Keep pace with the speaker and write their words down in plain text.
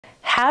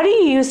How do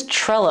you use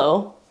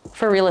Trello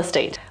for real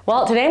estate?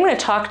 Well, today I'm going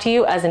to talk to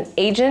you as an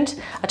agent,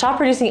 a top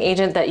producing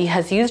agent that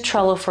has used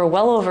Trello for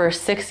well over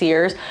 6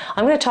 years.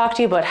 I'm going to talk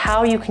to you about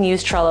how you can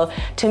use Trello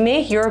to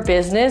make your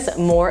business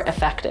more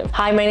effective.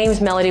 Hi, my name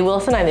is Melody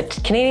Wilson. I'm a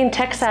Canadian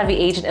tech savvy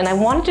agent, and I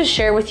wanted to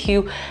share with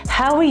you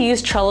how we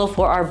use Trello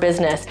for our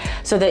business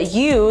so that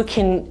you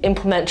can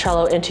implement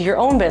Trello into your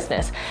own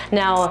business.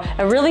 Now,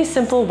 a really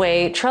simple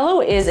way,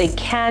 Trello is a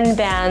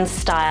Kanban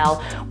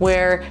style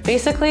where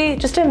basically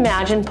just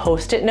imagine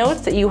post-it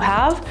notes that you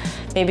have.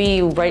 Maybe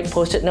you write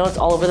post-it notes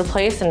all over the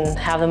place and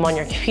have them on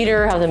your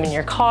computer, have them in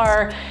your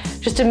car.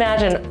 Just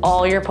imagine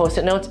all your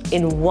post-it notes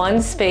in one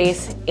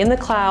space, in the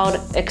cloud,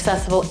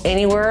 accessible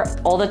anywhere,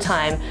 all the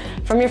time,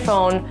 from your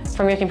phone,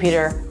 from your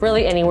computer,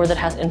 really anywhere that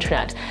has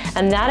internet.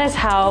 And that is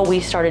how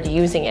we started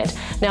using it.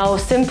 Now,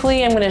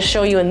 simply, I'm going to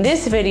show you in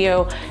this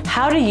video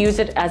how to use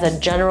it as a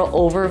general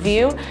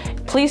overview.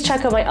 Please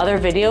check out my other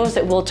videos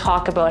that will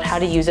talk about how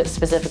to use it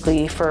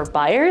specifically for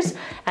buyers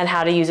and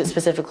how to use it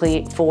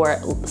specifically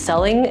for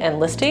selling and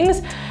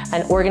listings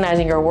and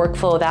organizing your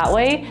workflow that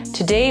way.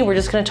 Today, we're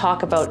just going to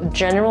talk about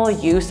general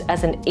use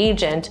as an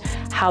agent,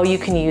 how you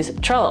can use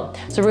Trello.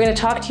 So we're going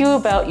to talk to you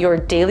about your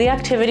daily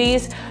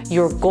activities,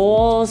 your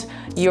goals,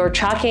 your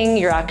tracking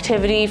your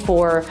activity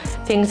for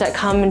things that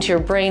come into your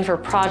brain for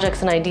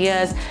projects and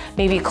ideas.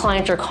 Maybe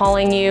clients are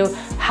calling you.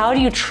 How do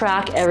you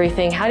track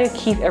everything? How do you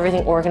keep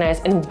everything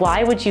organized? And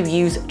why would you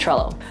use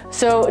Trello?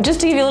 So just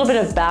to give you a little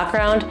bit of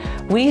background,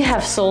 we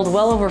have sold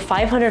well over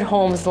 500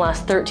 homes in the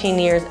last 13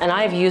 years, and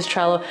I've used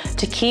Trello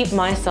to keep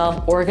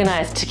myself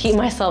organized, to keep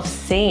myself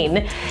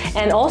sane.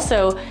 And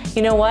also,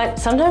 you know what?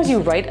 Sometimes you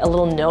write a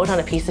little note on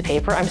a piece of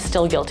paper. I'm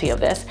still guilty of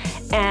this.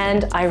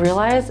 And I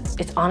realize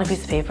it's on a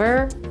piece of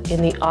paper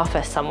in the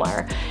office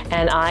somewhere,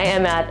 and I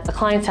am at a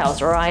client's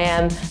house, or I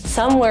am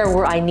somewhere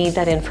where I need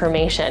that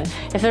information.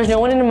 If there's no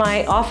one in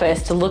my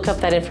office to look up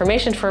that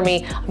information for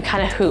me, I'm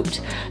kind of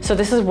hooped. So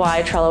this is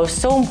why Trello is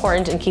so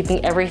important in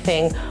keeping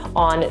everything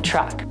on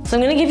track. So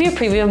I'm going to give you a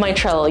preview of my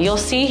Trello. You'll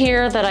see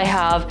here that I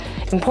have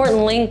important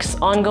links,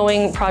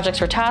 ongoing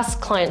projects or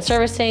tasks, client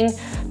servicing,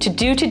 to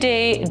do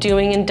today,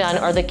 doing and done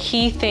are the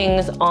key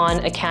things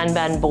on a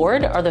Kanban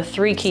board, are the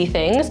 3 key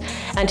things,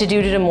 and to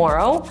do to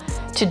tomorrow.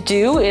 To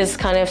do is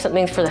kind of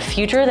something for the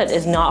future that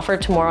is not for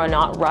tomorrow,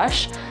 not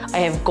rush. I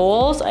have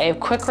goals, I have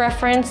quick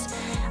reference,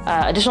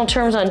 additional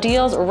terms on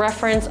deals,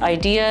 reference,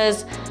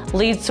 ideas,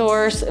 lead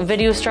source,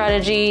 video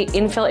strategy,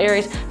 infill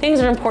areas, things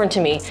that are important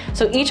to me.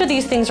 So each of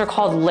these things are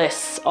called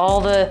lists.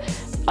 All the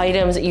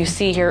items that you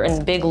see here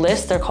in big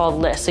lists, they're called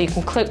lists. So you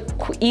can click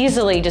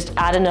easily, just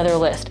add another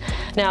list.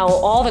 Now,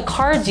 all the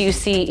cards you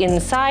see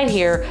inside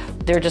here,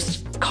 they're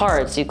just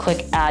cards. You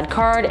click add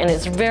card, and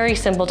it's very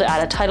simple to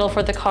add a title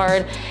for the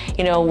card.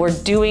 You know, we're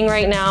doing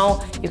right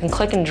now, you can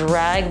click and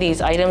drag these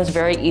items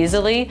very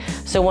easily.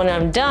 So when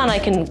I'm done, I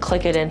can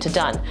click it into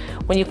done.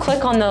 When you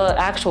click on the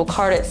actual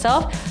card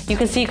itself, you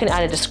can see you can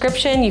add a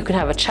description, you can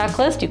have a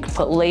checklist, you can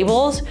put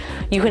labels,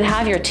 you can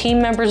have your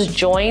team members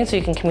join so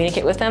you can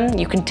communicate with them,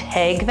 you can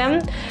tag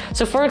them.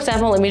 So for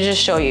example, let me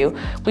just show you.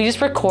 We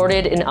just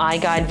recorded an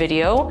iGuide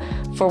video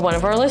for one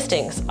of our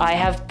listings. I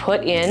have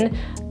put in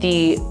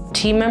the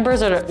team members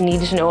that need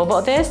to know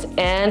about this,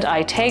 and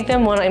I tag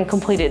them when I'm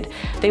completed.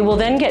 They will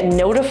then get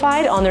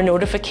notified on their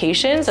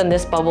notifications, and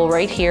this bubble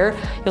right here,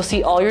 you'll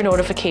see all your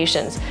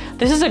notifications.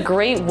 This is a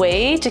great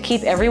way to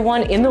keep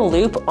everyone in the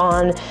loop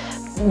on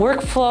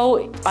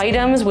workflow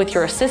items with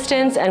your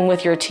assistants and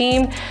with your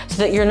team so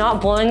that you're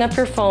not blowing up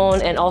your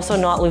phone and also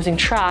not losing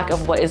track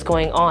of what is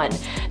going on.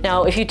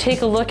 Now, if you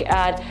take a look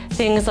at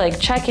things like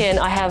check-in,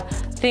 I have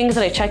things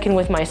that I check in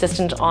with my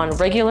assistant on a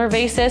regular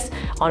basis,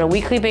 on a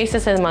weekly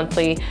basis, and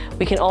monthly.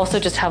 We can also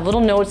just have little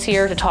notes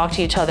here to talk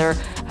to each other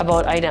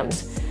about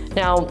items.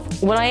 Now,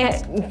 when I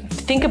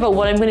think about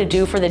what I'm going to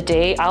do for the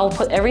day, I'll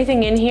put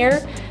everything in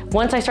here.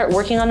 Once I start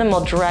working on them,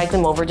 I'll drag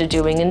them over to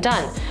doing and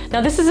done.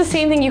 Now, this is the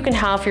same thing you can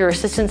have for your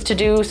assistants to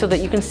do so that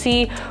you can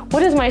see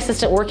what is my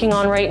assistant working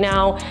on right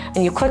now,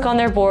 and you click on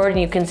their board and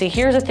you can see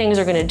here's the things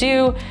they're going to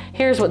do,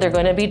 here's what they're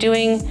going to be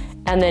doing,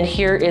 and then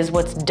here is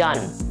what's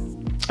done.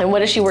 And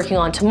what is she working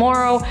on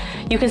tomorrow?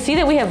 You can see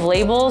that we have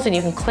labels, and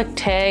you can click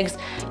tags.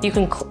 You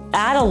can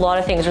add a lot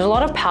of things. There's a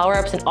lot of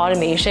power-ups and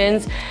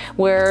automations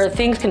where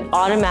things can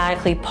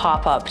automatically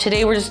pop up.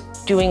 Today, we're just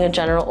doing a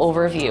general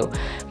overview.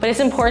 But it's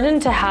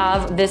important to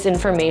have this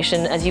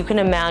information, as you can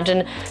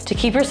imagine, to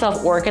keep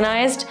yourself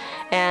organized.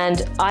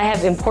 And I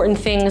have important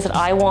things that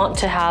I want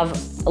to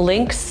have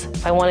links.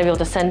 I want to be able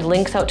to send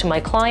links out to my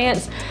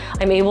clients.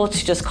 I'm able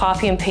to just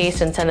copy and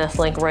paste and send this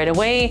link right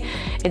away.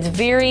 It's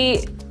very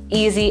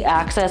easy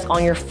access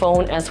on your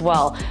phone as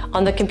well.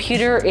 On the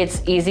computer,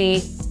 it's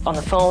easy. On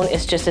the phone,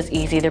 it's just as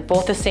easy. They're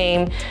both the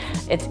same.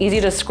 It's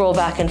easy to scroll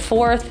back and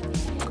forth.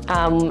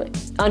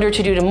 Under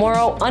to do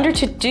tomorrow, under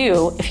to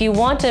do, if you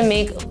want to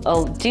make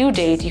a due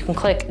date, you can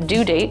click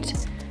due date,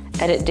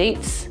 edit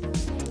dates,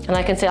 and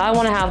I can say I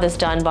want to have this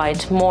done by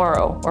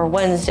tomorrow or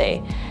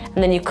Wednesday,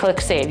 and then you click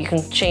save. You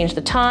can change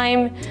the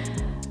time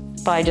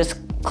by just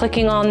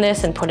clicking on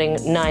this and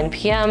putting 9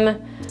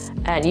 p.m.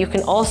 And you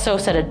can also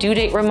set a due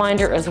date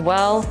reminder as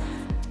well.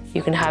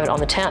 You can have it on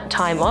the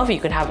time of, you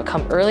can have it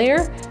come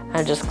earlier,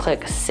 and just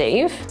click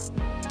save.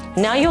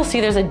 Now you'll see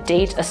there's a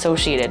date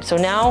associated. So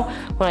now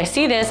when I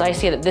see this, I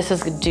see that this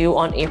is due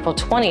on April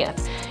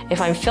 20th. If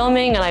I'm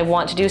filming and I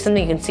want to do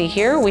something, you can see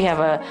here, we have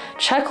a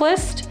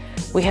checklist,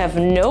 we have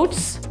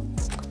notes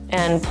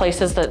and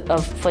places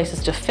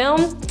to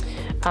film.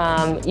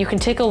 You can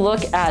take a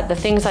look at the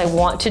things I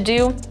want to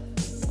do.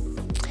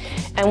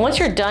 And once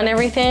you're done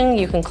everything,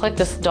 you can click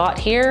this dot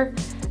here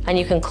and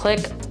you can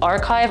click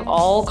archive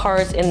all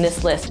cards in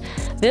this list.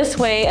 This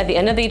way, at the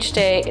end of each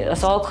day,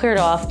 it's all cleared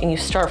off and you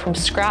start from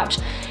scratch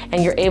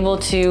and you're able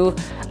to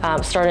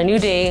start a new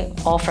day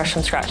all fresh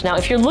from scratch. Now,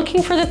 if you're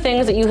looking for the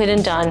things that you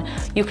hadn't done,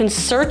 you can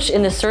search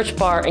in the search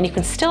bar and you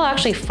can still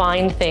actually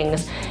find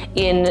things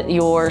in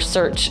your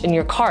search, in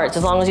your cards,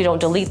 as long as you don't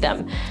delete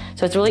them.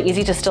 So it's really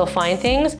easy to still find things.